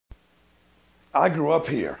I grew up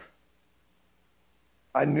here.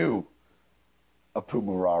 I knew Apu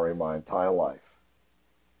Murari my entire life.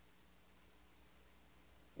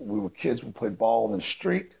 When we were kids, we played ball in the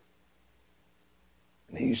street,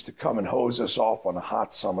 and he used to come and hose us off on a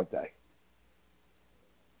hot summer day.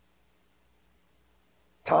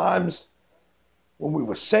 Times when we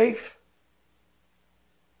were safe,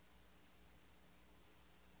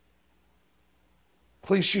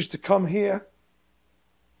 police used to come here.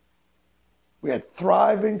 We had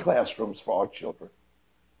thriving classrooms for our children.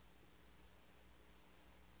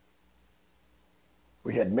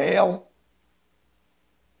 We had mail,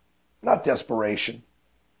 not desperation,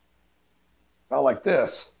 not like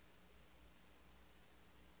this.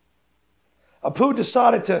 Apu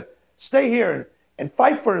decided to stay here and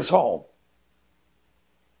fight for his home.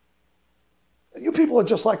 You people are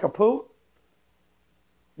just like Apu.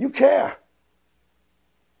 You care.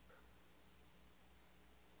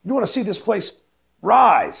 You want to see this place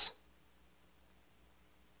rise.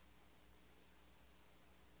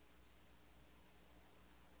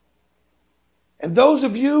 And those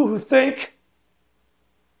of you who think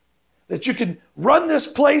that you can run this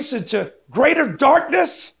place into greater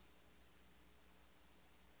darkness,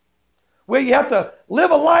 where you have to live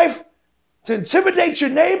a life to intimidate your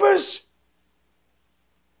neighbors,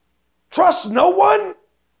 trust no one,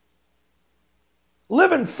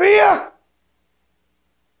 live in fear,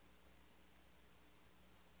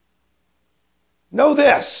 know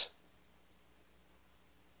this: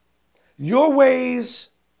 your ways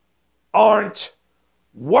aren't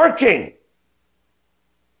working.